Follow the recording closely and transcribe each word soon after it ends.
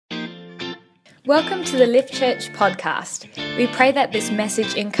Welcome to the Lift Church podcast. We pray that this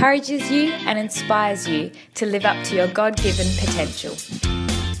message encourages you and inspires you to live up to your God-given potential.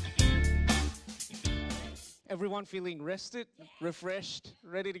 Everyone feeling rested, refreshed,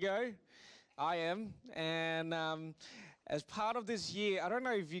 ready to go? I am. And as part of this year, I don't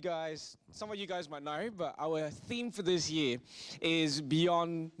know if you guys, some of you guys might know, but our theme for this year is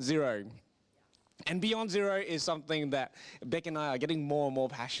Beyond Zero. And Beyond Zero is something that Beck and I are getting more and more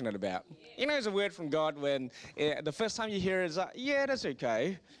passionate about. You know, it's a word from God when the first time you hear it, it's like, yeah, that's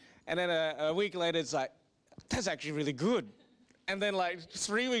okay. And then a week later, it's like, that's actually really good. And then like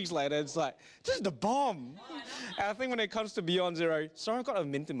 3 weeks later, it's like, this is the bomb. And I think when it comes to Beyond Zero, sorry, I've got a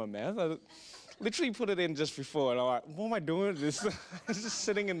mint in my mouth. I literally put it in just before, and I'm like, what am I doing with this? It's just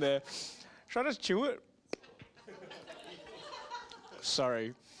sitting in there. Should I just chew it?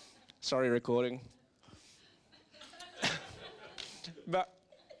 Sorry, recording. But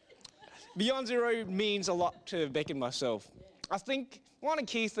Beyond Zero means a lot to Beck and myself. I think one of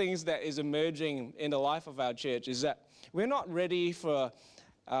the key things that is emerging in the life of our church is that we're not ready to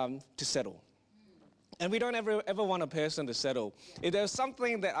settle. And we don't ever want a person to settle. If there's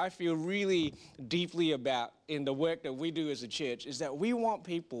something that I feel really deeply about in the work that we do as a church, is that we want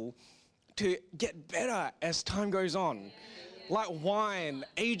people to get better as time goes on. Like wine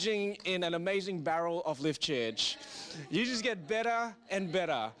aging in an amazing barrel of Lift Church. You just get better and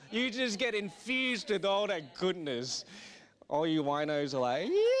better. You just get infused with all that goodness. All you winos are like,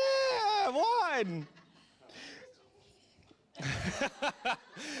 yeah, wine.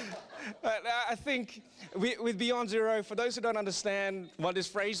 But I think with Beyond Zero, for those who don't understand what this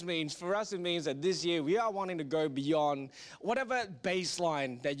phrase means, for us it means that this year we are wanting to go beyond whatever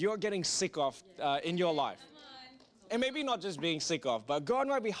baseline that you're getting sick of in your life. And maybe not just being sick of, but God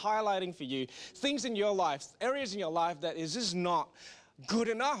might be highlighting for you things in your life, areas in your life that is just not good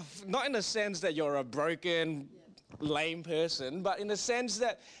enough. Not in the sense that you're a broken, lame person, but in the sense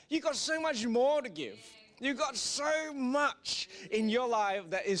that you've got so much more to give. You've got so much in your life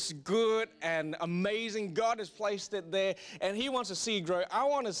that is good and amazing. God has placed it there, and He wants to see it grow. I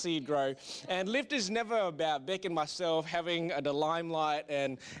want to see it grow. And Lift is never about Beck and myself having the limelight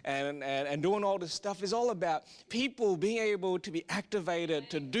and doing all this stuff. It's all about people being able to be activated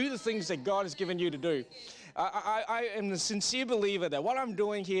to do the things that God has given you to do. I am a sincere believer that what I'm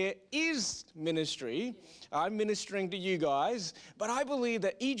doing here is ministry. I'm ministering to you guys, but I believe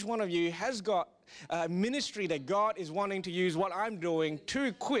that each one of you has got ministry that God is wanting to use what I'm doing to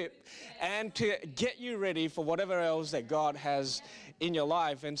equip and to get you ready for whatever else that God has in your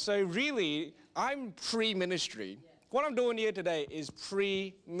life. And so really, I'm pre-ministry. What I'm doing here today is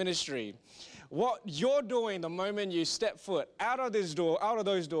pre-ministry. What you're doing the moment you step foot out of this door, out of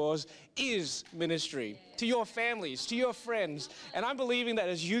those doors, is ministry to your families, to your friends. And I'm believing that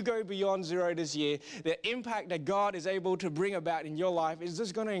as you go Beyond Zero this year, the impact that God is able to bring about in your life is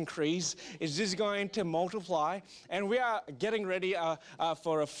just going to increase, is just going to multiply. And we are getting ready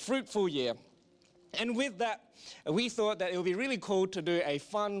for a fruitful year. And with that, we thought that it would be really cool to do a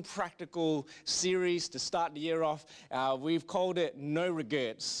fun, practical series to start the year off. We've called it No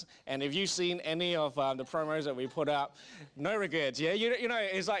Regrets. And if you've seen any of the promos that we put out, no regrets, yeah? You know,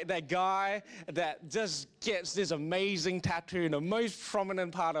 it's like that guy that just gets this amazing tattoo in the most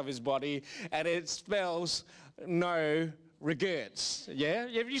prominent part of his body, and it spells no regrets, yeah?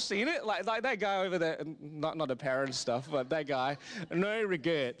 Have you seen it? Like that guy over there, not the parent stuff, but that guy, no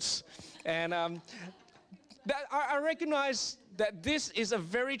regrets. And I recognize that this is a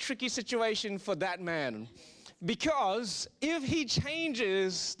very tricky situation for that man, because if he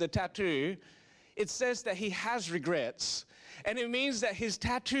changes the tattoo, it says that he has regrets, and it means that his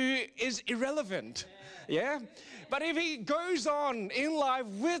tattoo is irrelevant, yeah? But if he goes on in life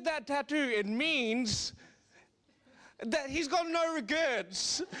with that tattoo, it means that he's got no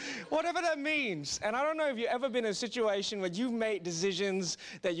regrets, whatever that means. And I don't know if you've ever been in a situation where you've made decisions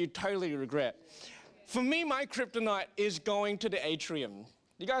that you totally regret. For me, my kryptonite is going to the Atrium.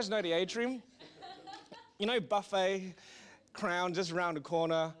 You guys know the Atrium? You know, buffet, Crown, just around the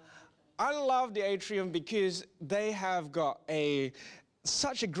corner. I love the Atrium because they have got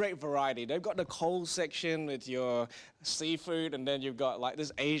such a great variety. They've got the cold section with your seafood, and then you've got like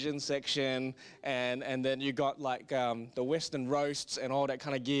this Asian section, and then you got like the Western roasts and all that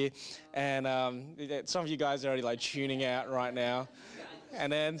kind of gear. And some of you guys are already like tuning out right now.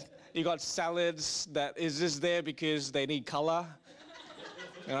 And then you got salads that is just there because they need color.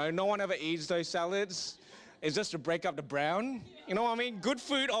 You know, no one ever eats those salads. It's just to break up the brown. You know what I mean? Good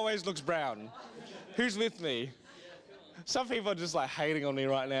food always looks brown. Who's with me? Some people are just like hating on me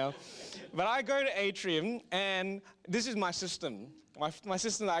right now. But I go to Atrium, and this is my system. My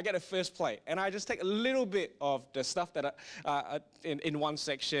sister and I get a first plate, and I just take a little bit of the stuff that in one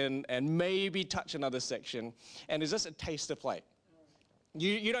section and maybe touch another section, and it's just a taster plate.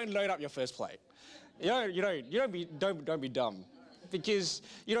 You don't load up your first plate. Don't be dumb, because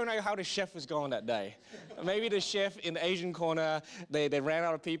you don't know how the chef was going that day. Maybe the chef in the Asian corner, they ran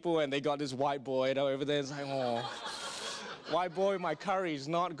out of people and they got this white boy over there. It's like, oh, white boy, my curry's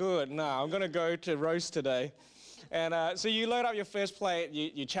not good. No, I'm gonna go to roast today. And so you load up your first plate,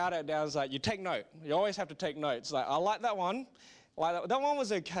 you chart it down, it's like you take note. You always have to take notes. Like, I like that one. That one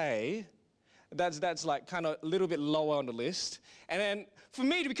was okay. That's like kind of a little bit lower on the list. And then for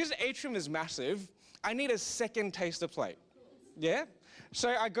me, because the atrium is massive, I need a second taster plate. Yeah? So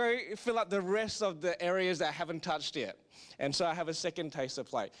I go fill up the rest of the areas that I haven't touched yet. And so I have a second taster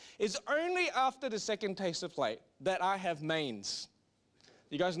plate. It's only after the second taster plate that I have mains.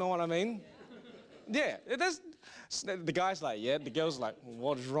 You guys know what I mean? Yeah. The guy's like, yeah. The girl's like,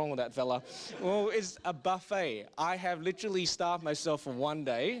 what is wrong with that fella? Well, it's a buffet. I have literally starved myself for one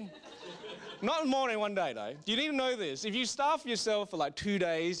day. Not more than one day, though. You need to know this. If you starve yourself for like 2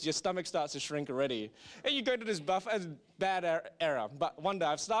 days, your stomach starts to shrink already. And you go to this buffet, bad error. But one day,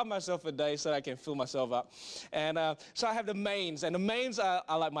 I've starved myself for a day so that I can fill myself up. And so I have the mains. And the mains are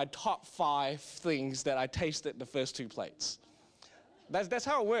like my top 5 things that I tasted the first 2 plates. That's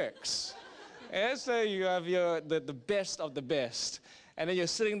how it works. Yeah, so you have the best of the best. And then you're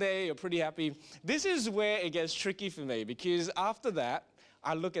sitting there, you're pretty happy. This is where it gets tricky for me, because after that,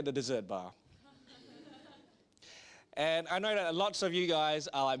 I look at the dessert bar. And I know that lots of you guys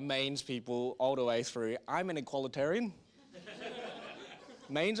are like mains people all the way through. I'm an equalitarian.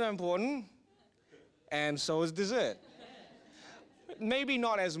 Mains are important, and so is dessert. Maybe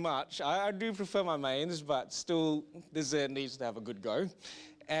not as much. I do prefer my mains, but still dessert needs to have a good go.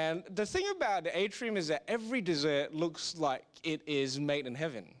 And the thing about the atrium is that every dessert looks like it is made in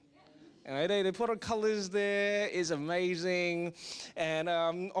heaven. And they put on colors there, it's amazing. And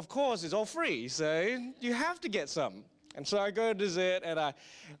of course, it's all free, so you have to get some. And so I go to dessert, and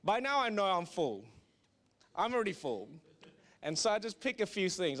by now I know I'm full. I'm already full. And so I just pick a few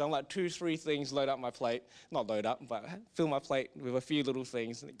things. I'm like 2, 3 things, load up my plate. Not load up, but fill my plate with a few little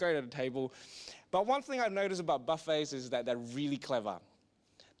things, and go to the table. But one thing I've noticed about buffets is that they're really clever.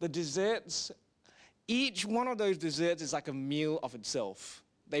 The desserts, each one of those desserts is like a meal of itself.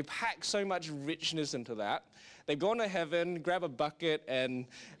 They pack so much richness into that. They go into heaven, grab a bucket, and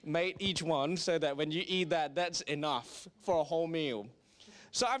mate each one so that when you eat that, that's enough for a whole meal.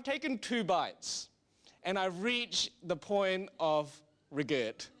 So I've taken 2 bites, and I've reached the point of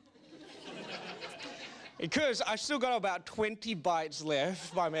regret. Because I still got about 20 bites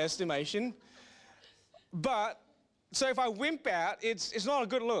left by my estimation. But, so if I wimp out, it's not a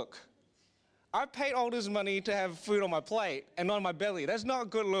good look. I paid all this money to have food on my plate and not on my belly. That's not a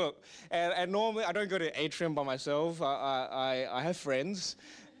good look. And normally, I don't go to atrium by myself. I have friends,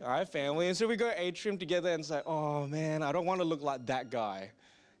 I have family. And so we go to atrium together and say, oh man, I don't want to look like that guy.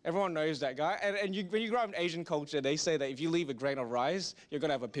 Everyone knows that guy. And when you grow up in Asian culture, they say that if you leave a grain of rice, you're going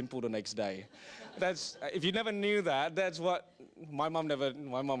to have a pimple the next day. If you never knew that, that's what, my mom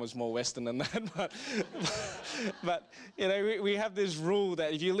was more Western than that. But you know, we have this rule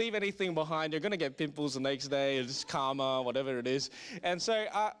that if you leave anything behind, you're going to get pimples the next day, it's karma, whatever it is. And so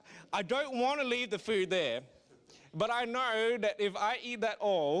I don't want to leave the food there. But I know that if I eat that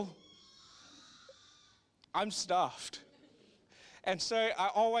all, I'm stuffed. And so I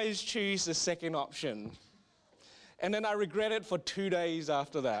always choose the second option. And then I regret it for 2 days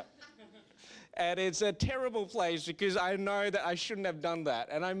after that. And it's a terrible place because I know that I shouldn't have done that.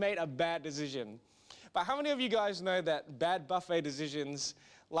 And I made a bad decision. But how many of you guys know that bad buffet decisions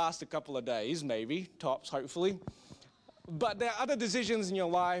last a couple of days, maybe, tops, hopefully? But there are other decisions in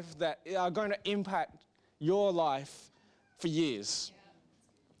your life that are going to impact your life for years.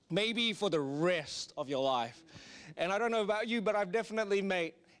 Maybe for the rest of your life. And I don't know about you, but I've definitely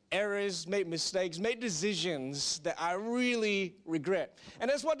made errors, made mistakes, made decisions that I really regret. And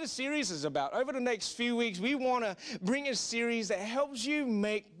that's what this series is about. Over the next few weeks, we want to bring a series that helps you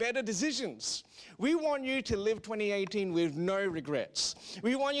make better decisions. We want you to live 2018 with no regrets.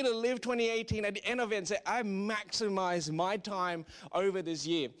 We want you to live 2018 at the end of it and say, I maximize my time over this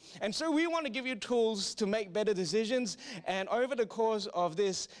year. And so we want to give you tools to make better decisions. And over the course of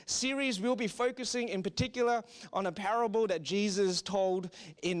this series, we'll be focusing in particular on a parable that Jesus told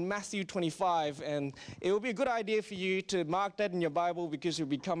in Matthew 25. And it will be a good idea for you to mark that in your Bible because we'll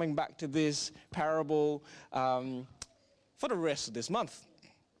be coming back to this parable for the rest of this month.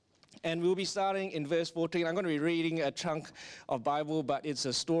 And we'll be starting in verse 14. I'm going to be reading a chunk of Bible, but it's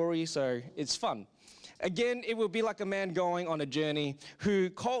a story, so it's fun. Again, it will be like a man going on a journey who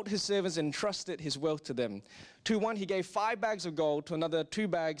called his servants and entrusted his wealth to them. To one, he gave 5 bags of gold, to another 2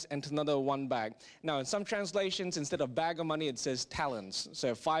 bags, and to another 1 bag. Now, in some translations, instead of bag of money, it says talents.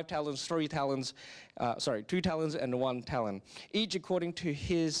 So 5 talents, 3 talents, 2 talents, and 1 talent, each according to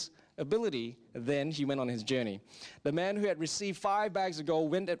his ability. Then he went on his journey. The man who had received 5 bags of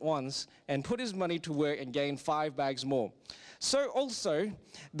gold went at once and put his money to work and gained 5 bags more. So also,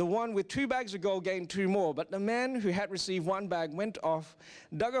 the one with 2 bags of gold gained 2 more. But the man who had received 1 bag went off,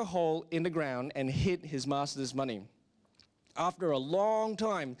 dug a hole in the ground, and hid his master's money. After a long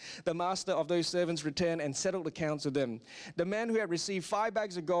time, the master of those servants returned and settled accounts with them. The man who had received 5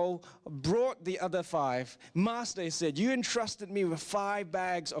 bags of gold brought the other 5. Master, he said, you entrusted me with 5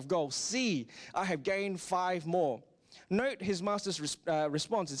 bags of gold. See, I have gained 5 more. Note his master's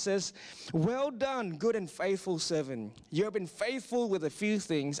response. It says, well done, good and faithful servant. You have been faithful with a few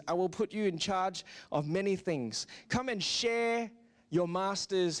things. I will put you in charge of many things. Come and share your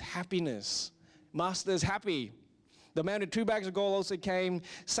master's happiness. Master's happy. The man with 2 bags of gold also came.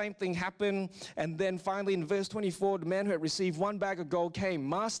 Same thing happened. And then finally in verse 24, the man who had received 1 bag of gold came.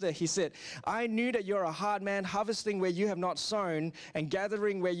 Master, he said, I knew that you're a hard man, harvesting where you have not sown and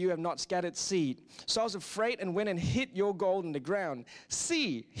gathering where you have not scattered seed. So I was afraid and went and hid your gold in the ground.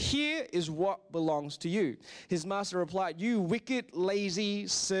 See, here is what belongs to you. His master replied, you wicked, lazy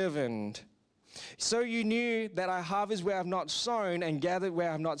servant. So you knew that I harvest where I have not sown and gathered where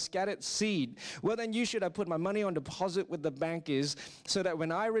I have not scattered seed. Well, then you should have put my money on deposit with the bankers, so that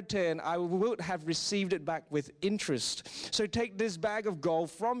when I return, I would have received it back with interest. So take this bag of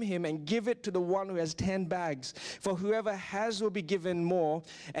gold from him and give it to the one who has 10 bags. For whoever has will be given more,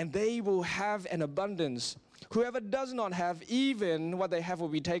 and they will have an abundance. Whoever does not have, even what they have will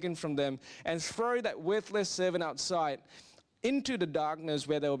be taken from them, and throw that worthless servant outside into the darkness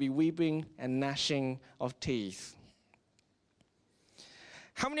where there will be weeping and gnashing of teeth.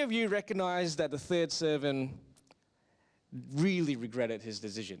 How many of you recognize that the third servant really regretted his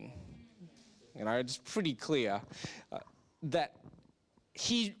decision? You know, it's pretty clear that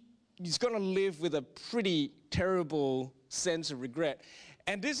he's going to live with a pretty terrible sense of regret.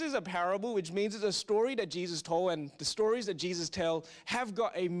 And this is a parable, which means it's a story that Jesus told, and the stories that Jesus tells have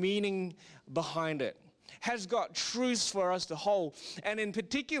got a meaning behind it, has got truths for us to hold. And in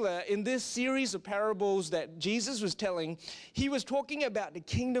particular, in this series of parables that Jesus was telling, he was talking about the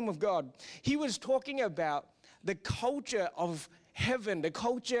kingdom of God. He was talking about the culture of heaven, the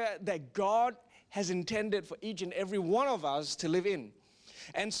culture that God has intended for each and every one of us to live in.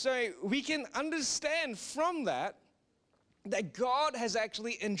 And so we can understand from that God has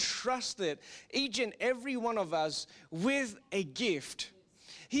actually entrusted each and every one of us with a gift.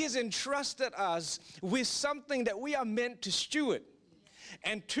 He has entrusted us with something that we are meant to steward.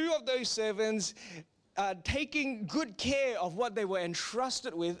 And 2 of those servants, taking good care of what they were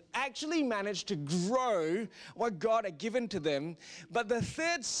entrusted with, actually managed to grow what God had given to them. But the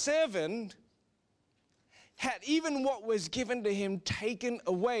third servant had even what was given to him taken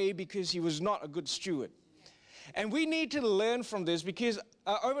away because he was not a good steward. And we need to learn from this, because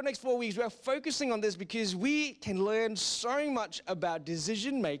over the next 4 weeks, we're focusing on this because we can learn so much about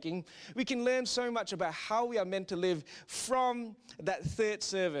decision making. We can learn so much about how we are meant to live from that third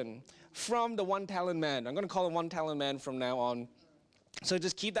servant, from the 1 talent man. I'm going to call him 1 talent man from now on. So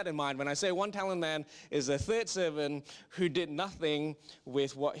just keep that in mind. When I say 1 talent man is a third servant who did nothing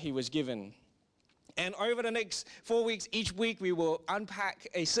with what he was given. And over the next 4 weeks, each week we will unpack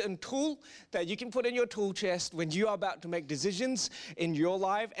a certain tool that you can put in your tool chest when you are about to make decisions in your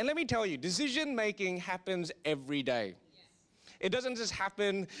life. And let me tell you, decision making happens every day. It doesn't just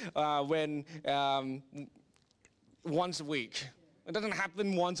happen once a week. It doesn't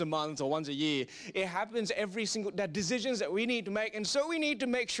happen once a month or once a year. It happens every single day. Decisions that we need to make. And so we need to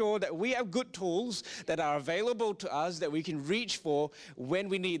make sure that we have good tools that are available to us that we can reach for when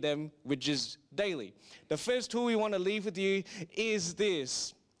we need them, which is daily. The first tool we want to leave with you is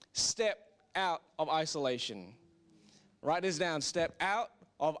this: step out of isolation. Write this down: step out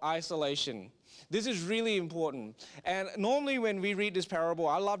of isolation. This is really important. And normally when we read this parable,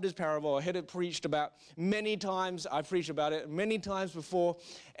 I love this parable. I heard it preached about many times. I preached about it many times before.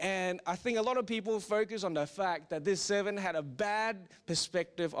 And I think a lot of people focus on the fact that this servant had a bad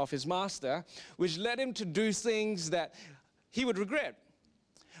perspective of his master, which led him to do things that he would regret.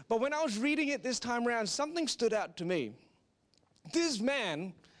 But when I was reading it this time around, something stood out to me. This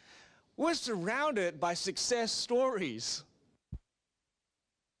man was surrounded by success stories.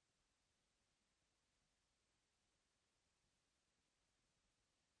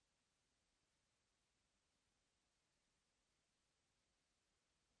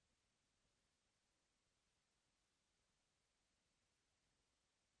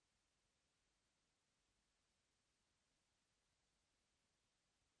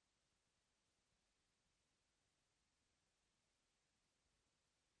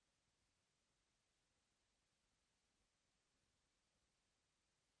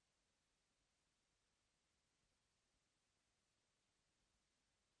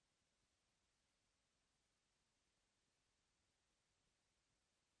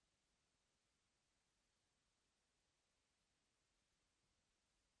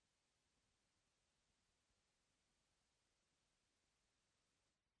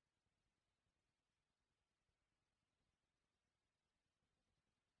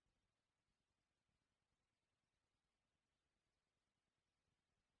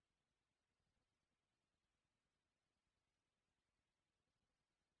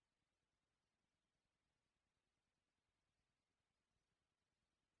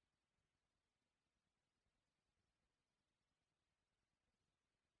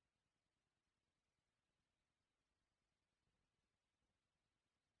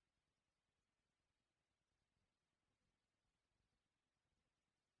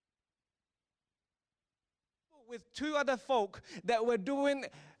 with two other folk that were doing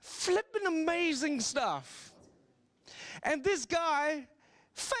flipping amazing stuff. And this guy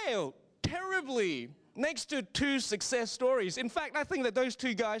failed terribly next to two success stories. In fact, I think that those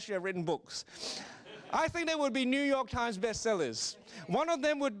two guys should have written books. I think they would be New York Times bestsellers. One of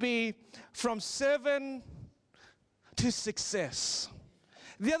them would be From Servant to Success.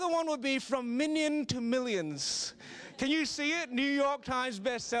 The other one would be From Minion to Millions. Can you see it? New York Times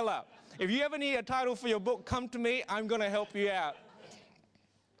bestseller. If you ever need a title for your book, come to me. I'm going to help you out.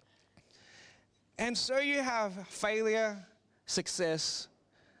 And so you have failure, success,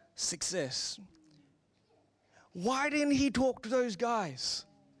 success. Why didn't he talk to those guys?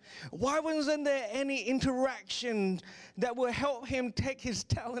 Why wasn't there any interaction that would help him take his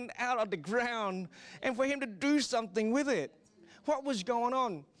talent out of the ground and for him to do something with it? What was going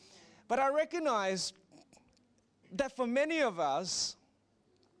on? But I recognize that for many of us,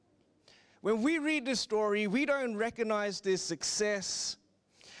 when we read this story, we don't recognize this success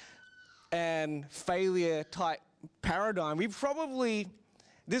and failure type paradigm. We probably,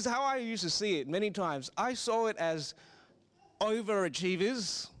 this is how I used to see it many times. I saw it as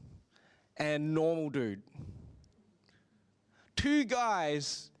overachievers and normal dude. Two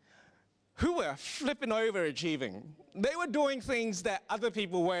guys who were flipping overachieving. They were doing things that other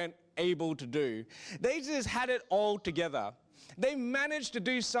people weren't able to do. They just had it all together. They managed to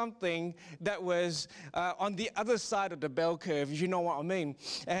do something that was on the other side of the bell curve, if you know what I mean.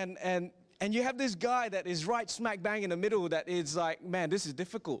 And you have this guy that is right smack bang in the middle that is like, man, this is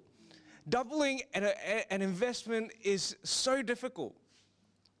difficult. Doubling an investment is so difficult.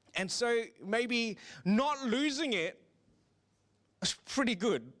 And so maybe not losing it is pretty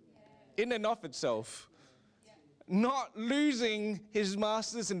good in and of itself. Not losing his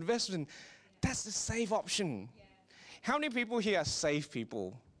master's investment, that's the safe option. How many people here are safe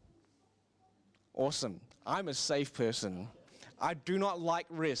people? Awesome. I'm a safe person. I do not like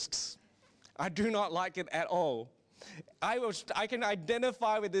risks. I do not like it at all. I can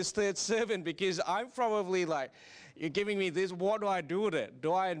identify with this third servant because I'm probably like, you're giving me this, what do I do with it?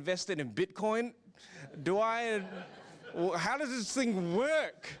 Do I invest it in Bitcoin? How does this thing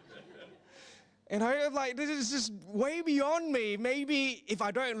work? And I'm like, this is just way beyond me. Maybe if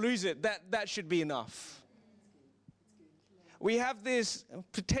I don't lose it, that should be enough. We have this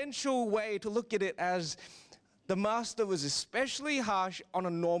potential way to look at it as the master was especially harsh on a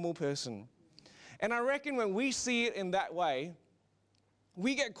normal person. And I reckon when we see it in that way,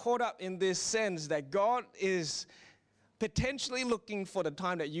 we get caught up in this sense that God is potentially looking for the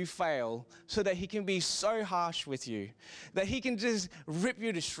time that you fail so that he can be so harsh with you, that he can just rip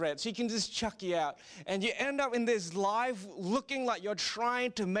you to shreds, he can just chuck you out. And you end up in this life looking like you're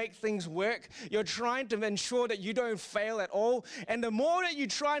trying to make things work, you're trying to ensure that you don't fail at all. And the more that you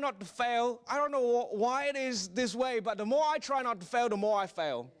try not to fail, I don't know why it is this way, but the more I try not to fail, the more I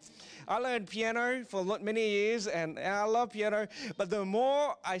fail. I learned piano for many years, and I love piano. But the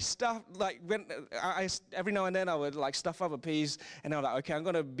more I stuff, like when every now and then I would like stuff up a piece, and I'm like, okay, I'm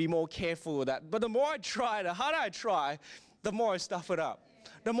gonna be more careful with that. But the more I try, the harder I try, the more I stuff it up.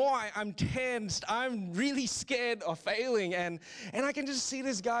 The more I'm tensed, I'm really scared of failing, and I can just see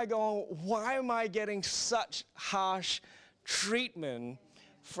this guy going, why am I getting such harsh treatment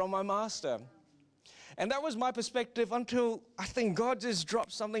from my master? And that was my perspective until I think God just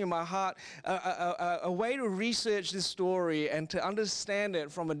dropped something in my heart, a way to research this story and to understand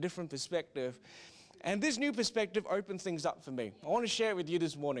it from a different perspective. And this new perspective opened things up for me. I want to share it with you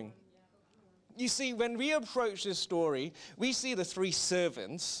this morning. You see, when we approach this story, we see the three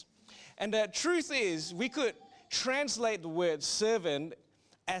servants. And the truth is, we could translate the word servant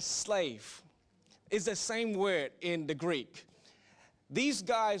as slave. It's the same word in the Greek. These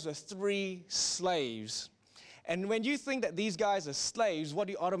guys are three slaves. And when you think that these guys are slaves, what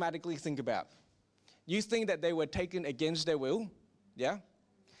do you automatically think about? You think that they were taken against their will, yeah?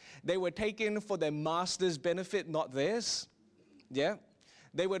 They were taken for their master's benefit, not theirs, yeah?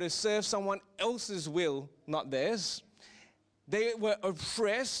 They were to serve someone else's will, not theirs. They were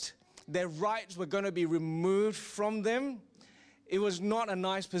oppressed. Their rights were going to be removed from them. It was not a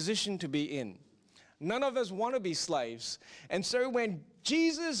nice position to be in. None of us want to be slaves. And so when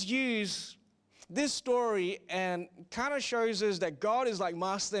Jesus used this story and kind of shows us that God is like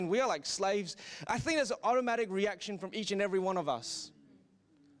master and we are like slaves, I think there's an automatic reaction from each and every one of us.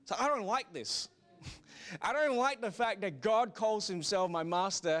 So I don't like this. I don't like the fact that God calls himself my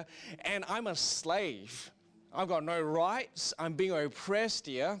master and I'm a slave. I've got no rights. I'm being oppressed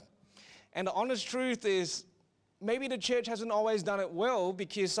here. And the honest truth is, maybe the church hasn't always done it well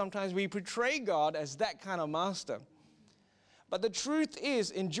because sometimes we portray God as that kind of master. But the truth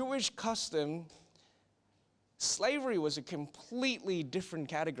is, in Jewish custom, slavery was a completely different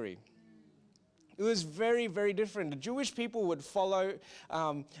category. It was very, very different. The Jewish people would follow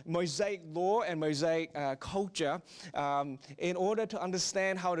Mosaic law and Mosaic culture in order to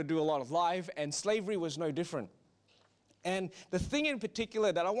understand how to do a lot of life, and slavery was no different. And the thing in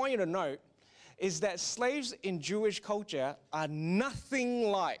particular that I want you to note is that slaves in Jewish culture are nothing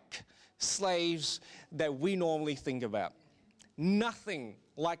like slaves that we normally think about. Nothing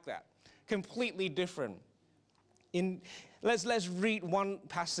like that. Completely different. Let's read one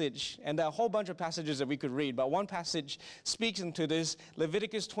passage, and there are a whole bunch of passages that we could read, but one passage speaks into this.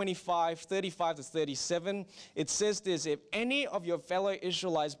 Leviticus 25:35-37. It says this: if any of your fellow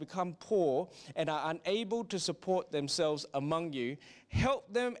Israelites become poor and are unable to support themselves among you,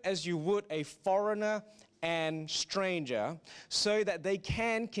 help them as you would a foreigner and stranger, so that they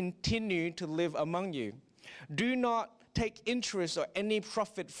can continue to live among you. Do not take interest or any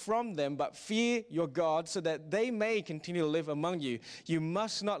profit from them, but fear your God, so that they may continue to live among you. You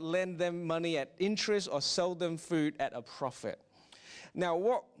must not lend them money at interest or sell them food at a profit. Now,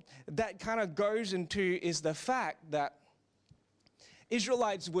 what that kind of goes into is the fact that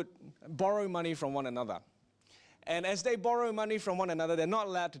Israelites would borrow money from one another. And as they borrow money from one another, they're not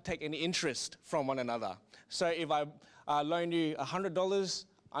allowed to take any interest from one another. So if I loan you $100,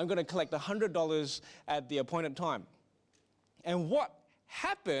 I'm going to collect $100 at the appointed time. And what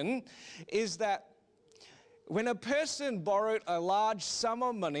happened is that when a person borrowed a large sum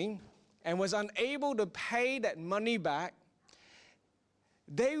of money and was unable to pay that money back,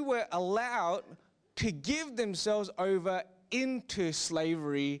 they were allowed to give themselves over into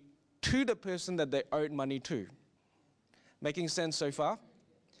slavery to the person that they owed money to. Making sense so far?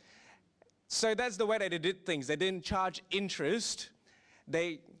 So that's the way that they did things. They didn't charge interest.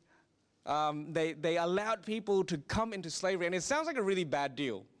 They allowed people to come into slavery, and it sounds like a really bad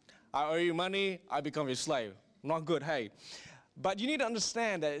deal. I owe you money, I become your slave. Not good, hey. But you need to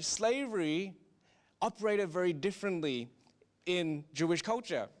understand that slavery operated very differently in Jewish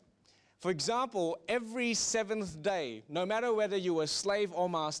culture. For example, every seventh day, no matter whether you were slave or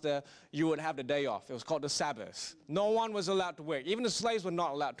master, you would have the day off. It was called the Sabbath. No one was allowed to work. Even the slaves were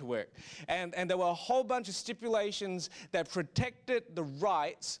not allowed to work. And there were a whole bunch of stipulations that protected the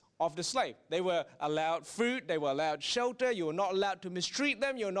rights of the slave. They were allowed food, they were allowed shelter, you were not allowed to mistreat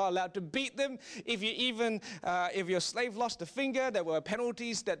them, you were not allowed to beat them. If your slave lost a finger, there were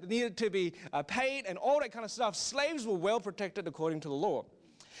penalties that needed to be paid and all that kind of stuff. Slaves were well protected according to the law.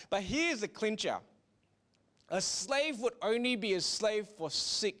 But here's the clincher. A slave would only be a slave for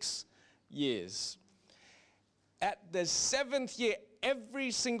 6 years. At the 7th year, every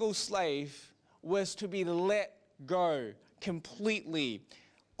single slave was to be let go completely.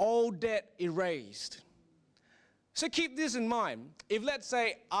 All debt erased. So keep this in mind. If, let's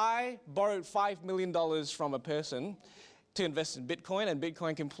say, I borrowed $5 million from a person to invest in Bitcoin, and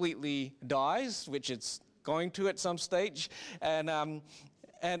Bitcoin completely dies, which it's going to at some stage, and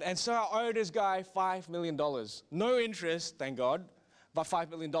so I owe this guy $5 million. No interest, thank God, but $5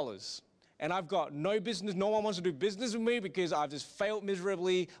 million. And I've got no business, no one wants to do business with me because I've just failed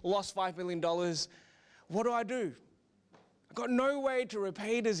miserably, lost $5 million. What do? I've got no way to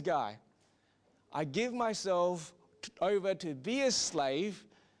repay this guy. I give myself over to be a slave,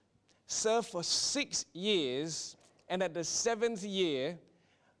 serve for 6 years, and at the 7th year,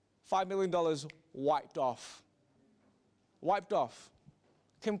 $5 million wiped off. Wiped off.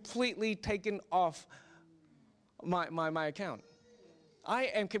 Completely taken off my account. I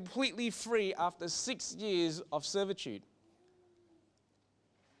am completely free after 6 years of servitude.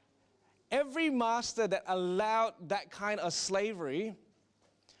 Every master that allowed that kind of slavery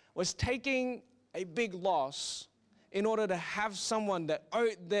was taking a big loss in order to have someone that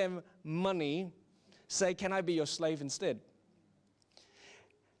owed them money say, can I be your slave instead?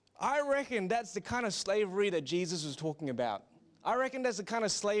 I reckon that's the kind of slavery that Jesus was talking about. I reckon that's the kind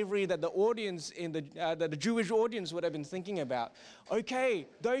of slavery that the audience that the Jewish audience would have been thinking about. Okay,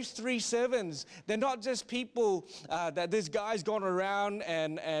 those 3 servants, they're not just people that this guy's gone around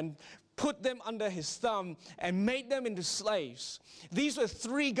and put them under his thumb and made them into slaves. These were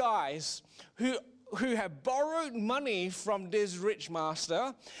 3 guys who had borrowed money from this rich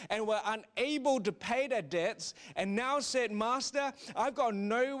master and were unable to pay their debts, and now said, Master, I've got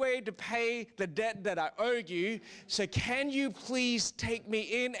no way to pay the debt that I owe you, so can you please take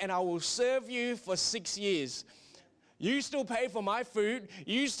me in and I will serve you for 6 years. You still pay for my food,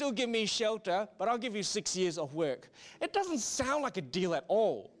 you still give me shelter, but I'll give you 6 years of work. It doesn't sound like a deal at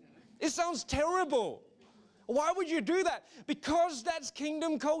all. It sounds terrible. Why would you do that? Because that's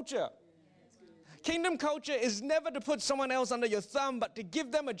kingdom culture. Kingdom culture is never to put someone else under your thumb, but to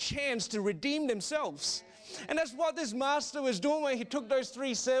give them a chance to redeem themselves. And that's what this master was doing when he took those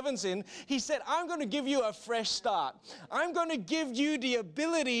 3 servants in. He said, I'm going to give you a fresh start. I'm going to give you the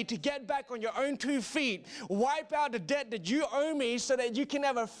ability to get back on your own 2 feet, wipe out the debt that you owe me so that you can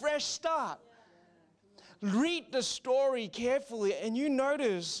have a fresh start. Read the story carefully and you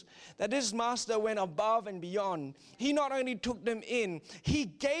notice that this master went above and beyond. He not only took them in, he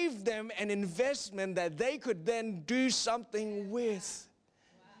gave them an investment that they could then do something with.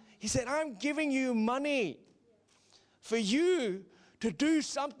 He said, I'm giving you money for you to do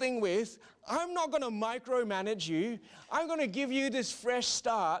something with. I'm not going to micromanage you. I'm going to give you this fresh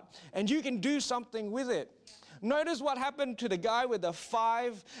start and you can do something with it. Notice what happened to the guy with the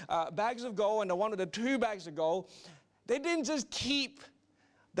 5 bags of gold and the one with the 2 bags of gold. They didn't just keep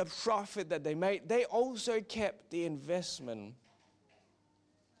the profit that they made. They also kept the investment.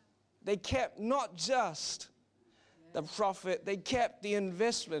 They kept not just the profit, they kept the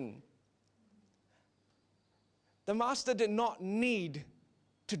investment. The master did not need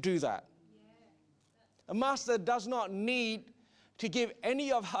to do that. A master does not need to give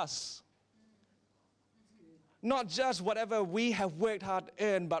any of us not just whatever we have worked hard to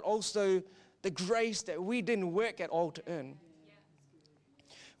earn, but also the grace that we didn't work at all to earn.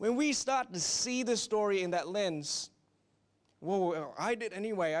 When we start to see the story in that lens, well, I did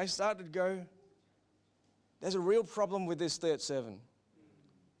anyway, I started to go, there's a real problem with this 3rd servant.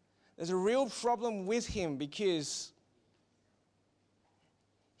 There's a real problem with him because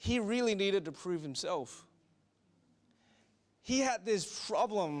he really needed to prove himself. He had this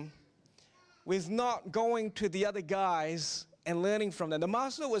problem with not going to the other guys and learning from them. The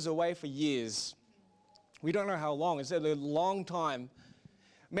master was away for years. We don't know how long. It's a long time.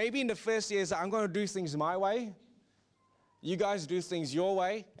 Maybe in the first years, I'm going to do things my way. You guys do things your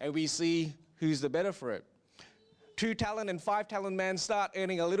way, and we see who's the better for it. 2 talent and 5 talent man start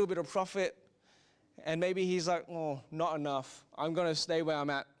earning a little bit of profit, and maybe he's like, oh, not enough. I'm going to stay where I'm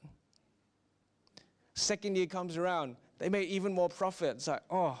at. 2nd year comes around. They made even more profit. It's like,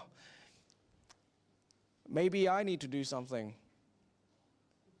 oh, maybe I need to do something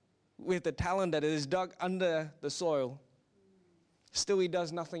with the talent that is dug under the soil. Still, he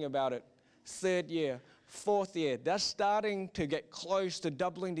does nothing about it. 3rd year, 4th year, they're starting to get close to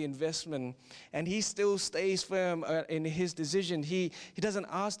doubling the investment, and he still stays firm in his decision. He doesn't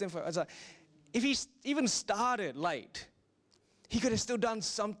ask them for it. It's like, if he even started late, he could have still done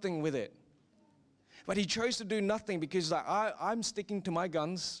something with it. But he chose to do nothing because like, I'm sticking to my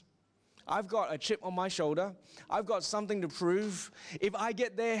guns. I've got a chip on my shoulder. I've got something to prove. If I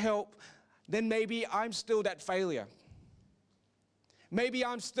get their help, then maybe I'm still that failure. Maybe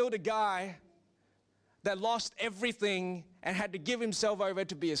I'm still the guy that lost everything and had to give himself over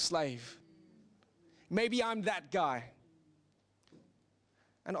to be a slave. Maybe I'm that guy.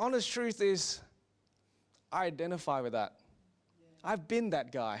 And honest truth is, I identify with that. I've been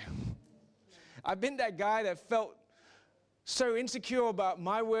that guy. I've been that guy that felt so insecure about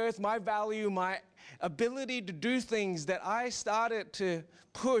my worth, my value, my ability to do things that I started to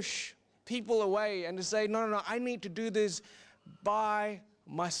push people away and to say, no, I need to do this by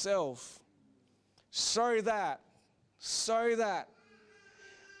myself. So that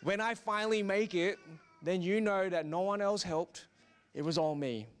when I finally make it, then you know that no one else helped. It was all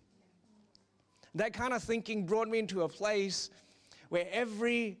me. That kind of thinking brought me into a place where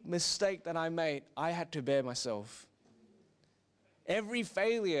every mistake that I made, I had to bear myself. Every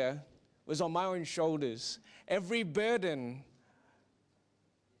failure was on my own shoulders. Every burden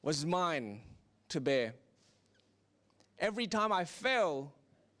was mine to bear. Every time I fell,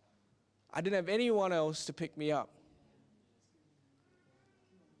 I didn't have anyone else to pick me up.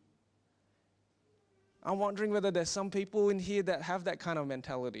 I'm wondering whether there's some people in here that have that kind of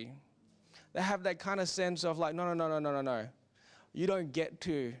mentality. They have that kind of sense of like, no. You don't get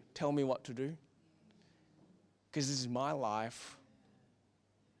to tell me what to do. Because this is my life.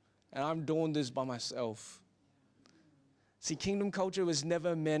 And I'm doing this by myself. See, kingdom culture was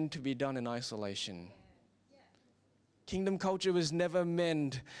never meant to be done in isolation. Kingdom culture was never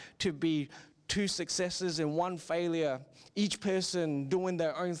meant to be 2 successes and 1 failure, each person doing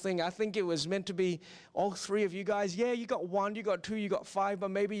their own thing. I think it was meant to be all 3 of you guys. Yeah, you got 1, you got 2, you got 5, but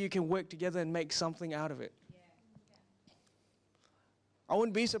maybe you can work together and make something out of it. I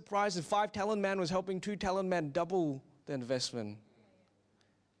wouldn't be surprised if 5 talent man was helping 2 talent men double the investment.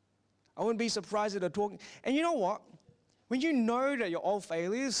 I wouldn't be surprised if they're talking. And you know what? When you know that you're all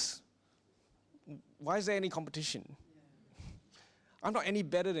failures, why is there any competition? I'm not any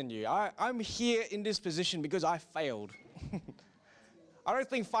better than you. I'm here in this position because I failed. I don't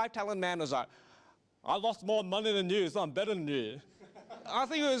think 5 talent man was like, I lost more money than you, so I'm better than you. I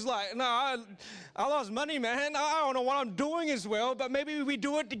think it was like, no, I lost money, man. I don't know what I'm doing as well, but maybe if we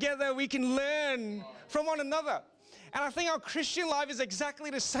do it together, we can learn from one another. And I think our Christian life is exactly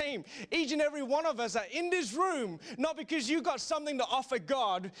the same. Each and every one of us are in this room, not because you got something to offer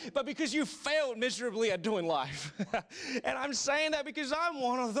God, but because you failed miserably at doing life. And I'm saying that because I'm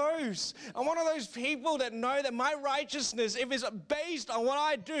one of those. I'm one of those people that know that my righteousness, if it's based on what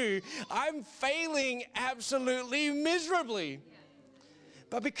I do, I'm failing absolutely miserably.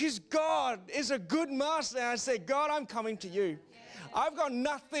 But because God is a good master, I say, God, I'm coming to you. I've got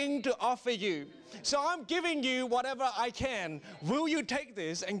nothing to offer you. So I'm giving you whatever I can. Will you take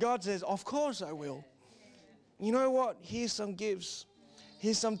this? And God says, of course I will. You know what? Here's some gifts.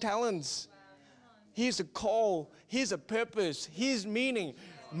 Here's some talents. Here's a call. Here's a purpose. Here's meaning.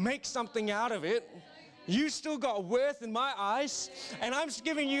 Make something out of it. You still got worth in my eyes, and I'm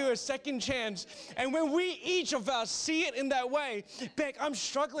giving you a second chance. And when we, each of us, see it in that way, Beck, I'm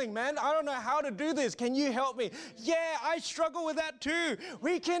struggling, man. I don't know how to do this. Can you help me? Yeah, I struggle with that too.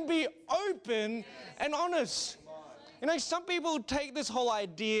 We can be open and honest. You know, some people take this whole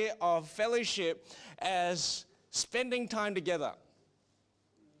idea of fellowship as spending time together.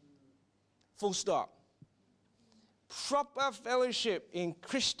 Full stop. Proper fellowship in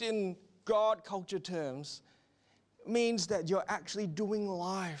Christian God culture terms means that you're actually doing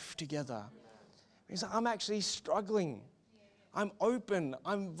life together. Because I'm actually struggling. I'm open.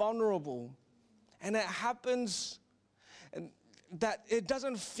 I'm vulnerable. And it happens that it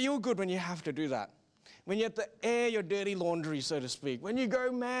doesn't feel good when you have to do that. When you have to air your dirty laundry, so to speak. When you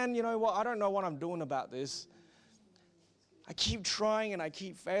go, man, you know what? I don't know what I'm doing about this. I keep trying and I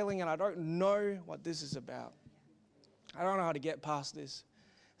keep failing and I don't know what this is about. I don't know how to get past this.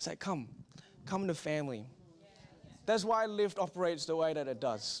 Say, come to family. That's why Lift operates the way that it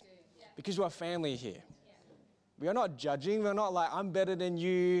does. Because you are family here. We are not judging. We're not like, I'm better than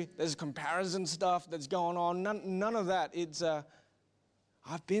you. There's comparison stuff that's going on. None of that. It's,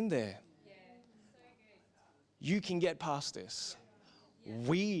 I've been there. You can get past this.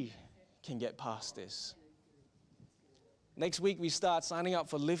 We can get past this. Next week, we start signing up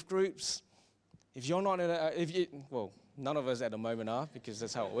for Lift groups. If you're not in well, none of us at the moment are, because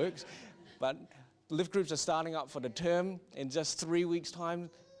that's how it works. But Lift groups are starting up for the term. In just 3 weeks' time,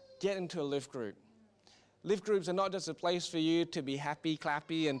 get into a Lift group. Lift groups are not just a place for you to be happy,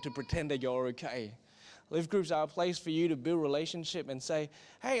 clappy, and to pretend that you're okay. Lift groups are a place for you to build relationship and say,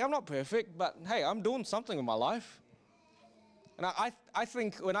 hey, I'm not perfect, but hey, I'm doing something in my life. And I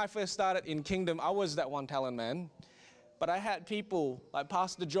think when I first started in Kingdom, I was that one talent man. But I had people like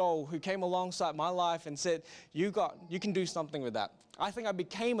Pastor Joel who came alongside my life and said, you can do something with that. I think I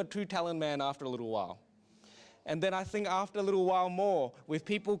became a true talent man after a little while. And then I think after a little while more, with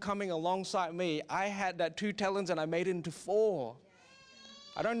people coming alongside me, I had that 2 talents and I made it into 4.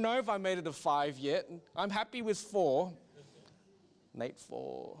 I don't know if I made it to 5 yet. I'm happy with 4. Nate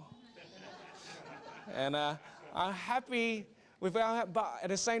 4. And I'm happy with that, but at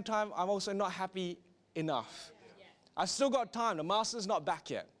the same time, I'm also not happy enough. I've still got time. The master's not back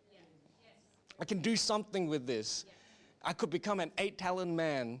yet. I can do something with this. I could become an 8-talent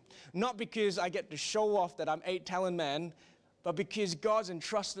man, not because I get to show off that I'm 8-talent man, but because God's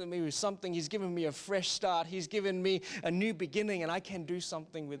entrusted me with something. He's given me a fresh start. He's given me a new beginning, and I can do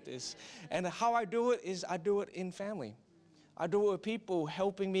something with this. And how I do it is I do it in family. I do it with people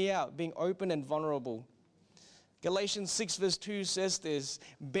helping me out, being open and vulnerable. Galatians 6 verse 2 says this,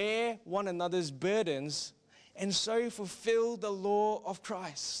 bear one another's burdens and so fulfill the law of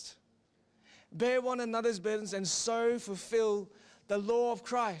Christ. Bear one another's burdens and so fulfill the law of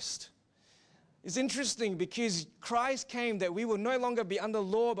Christ. It's interesting because Christ came that we will no longer be under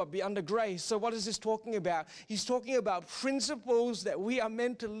law but be under grace. So what is this talking about? He's talking about principles that we are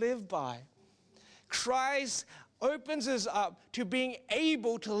meant to live by. Christ opens us up to being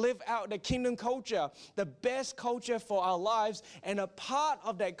able to live out the kingdom culture, the best culture for our lives. And a part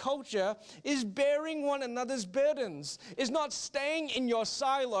of that culture is bearing one another's burdens. It's not staying in your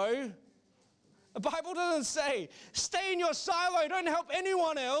silo. The Bible doesn't say, stay in your silo, don't help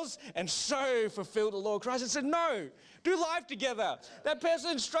anyone else, and so fulfill the law of Christ. It said, no, do life together. That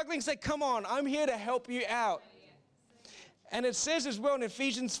person struggling said, come on, I'm here to help you out. And it says as well in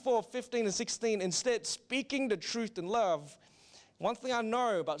Ephesians 4, 15 and 16, instead, speaking the truth in love. One thing I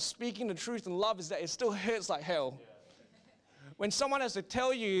know about speaking the truth in love is that it still hurts like hell. When someone has to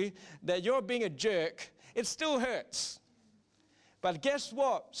tell you that you're being a jerk, it still hurts. But guess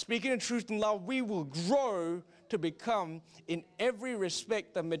what? Speaking the truth in love, we will grow to become, in every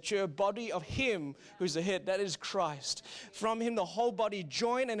respect, the mature body of Him who's the head, that is Christ. From Him, the whole body,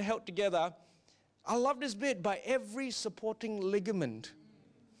 joined and held together I love this bit, by every supporting ligament.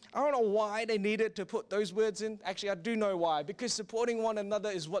 I don't know why they needed to put those words in. Actually, I do know why. Because supporting one another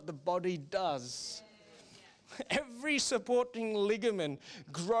is what the body does. Every supporting ligament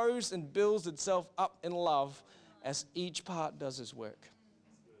grows and builds itself up in love as each part does its work.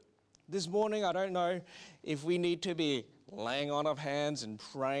 This morning, I don't know if we need to be laying on of hands and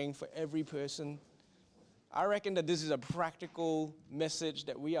praying for every person. I reckon that this is a practical message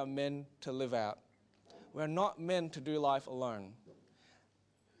that we are meant to live out. We're not meant to do life alone.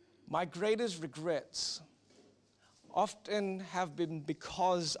 My greatest regrets often have been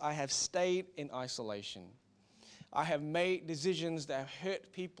because I have stayed in isolation. I have made decisions that have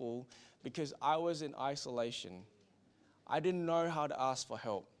hurt people because I was in isolation. I didn't know how to ask for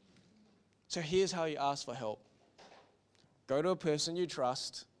help. So here's how you ask for help. Go to a person you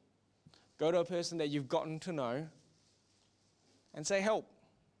trust. Go to a person that you've gotten to know and say, help.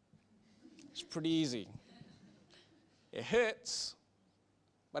 It's pretty easy. It hurts,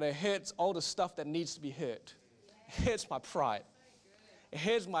 but it hurts all the stuff that needs to be hurt. It hurts my pride. It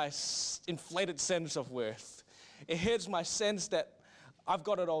hurts my inflated sense of worth. It hurts my sense that I've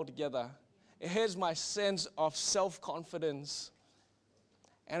got it all together. It hurts my sense of self-confidence.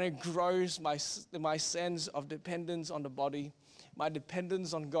 And it grows my sense of dependence on the body, my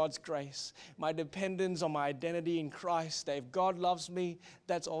dependence on God's grace, my dependence on my identity in Christ, that if God loves me,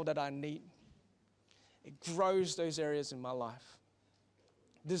 that's all that I need. It grows those areas in my life.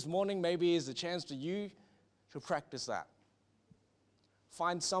 This morning maybe is the chance for you to practice that.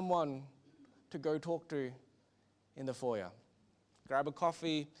 Find someone to go talk to in the foyer. Grab a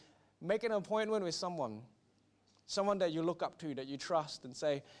coffee, make an appointment with someone that you look up to, that you trust, and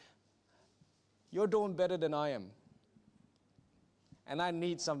say, you're doing better than I am, and I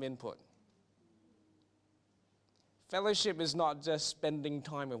need some input. Fellowship is not just spending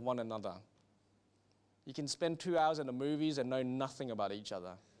time with one another. You can spend 2 hours in the movies and know nothing about each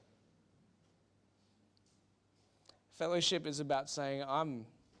other. Fellowship is about saying, I'm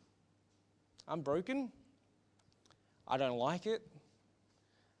broken. I don't like it.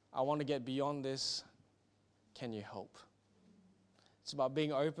 I want to get beyond this. Can you help? It's about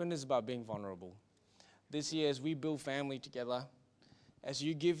being open. It's about being vulnerable. This year, as we build family together, as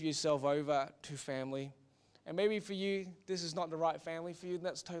you give yourself over to family, and maybe for you, this is not the right family for you,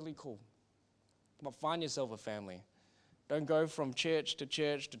 that's totally cool. But find yourself a family. Don't go from church to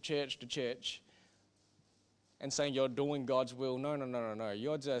church to church to church and saying you're doing God's will. No.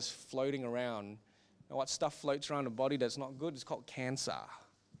 You're just floating around. You know what stuff floats around the body that's not good? It's called cancer.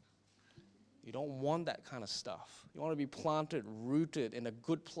 You don't want that kind of stuff. You want to be planted, rooted in a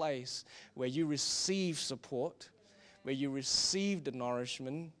good place where you receive support, where you receive the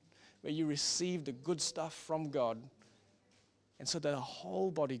nourishment, where you receive the good stuff from God, and so that the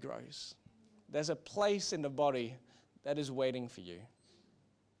whole body grows. There's a place in the body that is waiting for you.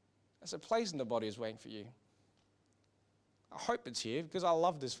 There's a place in the body that's waiting for you. I hope it's here because I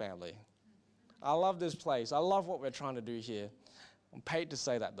love this family. I love this place. I love what we're trying to do here. I'm paid to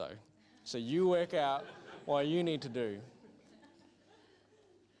say that though. So you work out what you need to do.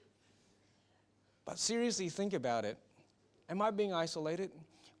 But seriously, think about it. Am I being isolated?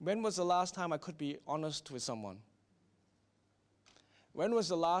 When was the last time I could be honest with someone? When was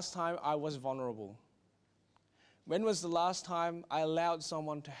the last time I was vulnerable? When was the last time I allowed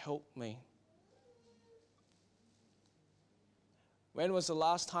someone to help me? When was the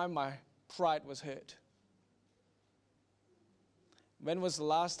last time my pride was hurt? When was the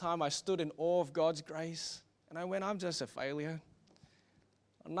last time I stood in awe of God's grace and I went, I'm just a failure.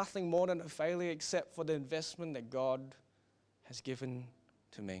 I'm nothing more than a failure except for the investment that God has given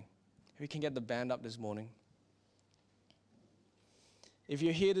to me. We can get the band up this morning. If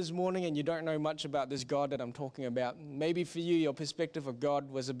you're here this morning and you don't know much about this God that I'm talking about, maybe for you, your perspective of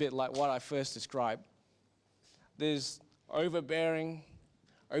God was a bit like what I first described. There's overbearing,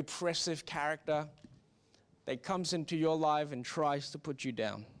 oppressive character that comes into your life and tries to put you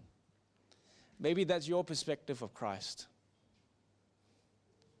down. Maybe that's your perspective of Christ.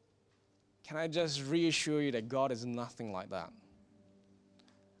 Can I just reassure you that God is nothing like that?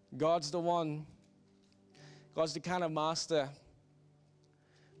 God's the one, God's the kind of master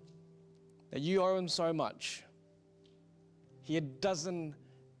that you owe him so much, he doesn't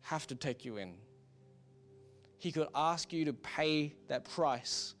have to take you in. He could ask you to pay that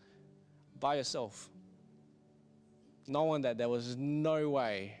price by yourself, knowing that there was no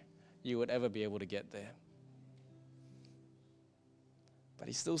way you would ever be able to get there. But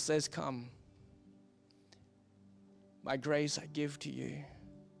he still says, come. My grace I give to you.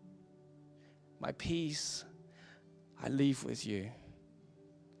 My peace I leave with you.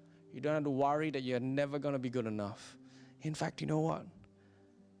 You don't have to worry that you're never going to be good enough. In fact, you know what?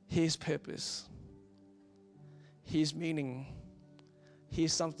 His purpose, His meaning,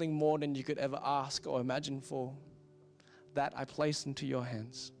 His something more than you could ever ask or imagine for. That I place into your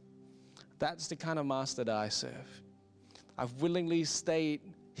hands. That's the kind of master that I serve. I've willingly stayed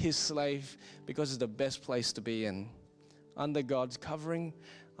His slave because it's the best place to be in. Under God's covering,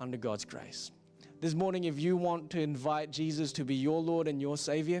 under God's grace. This morning, if you want to invite Jesus to be your Lord and your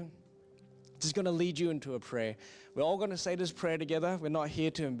Savior, just going to lead you into a prayer. We're all going to say this prayer together. We're not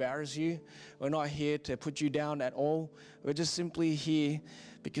here to embarrass you. We're not here to put you down at all. We're just simply here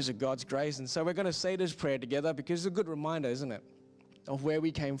because of God's grace. And so we're going to say this prayer together because it's a good reminder, isn't it, of where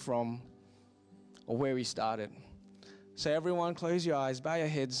we came from or where we started. So everyone, close your eyes, bow your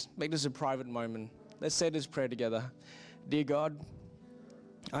heads, make this a private moment. Let's say this prayer together. Dear God,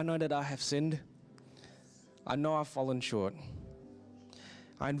 I know that I have sinned. I know I've fallen short.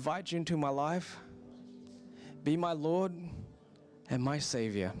 I invite you into my life. Be my Lord and my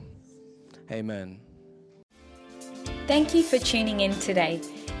Savior. Amen. Thank you for tuning in today.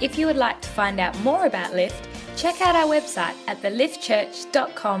 If you would like to find out more about Lift, check out our website at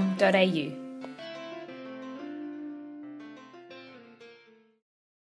theliftchurch.com.au.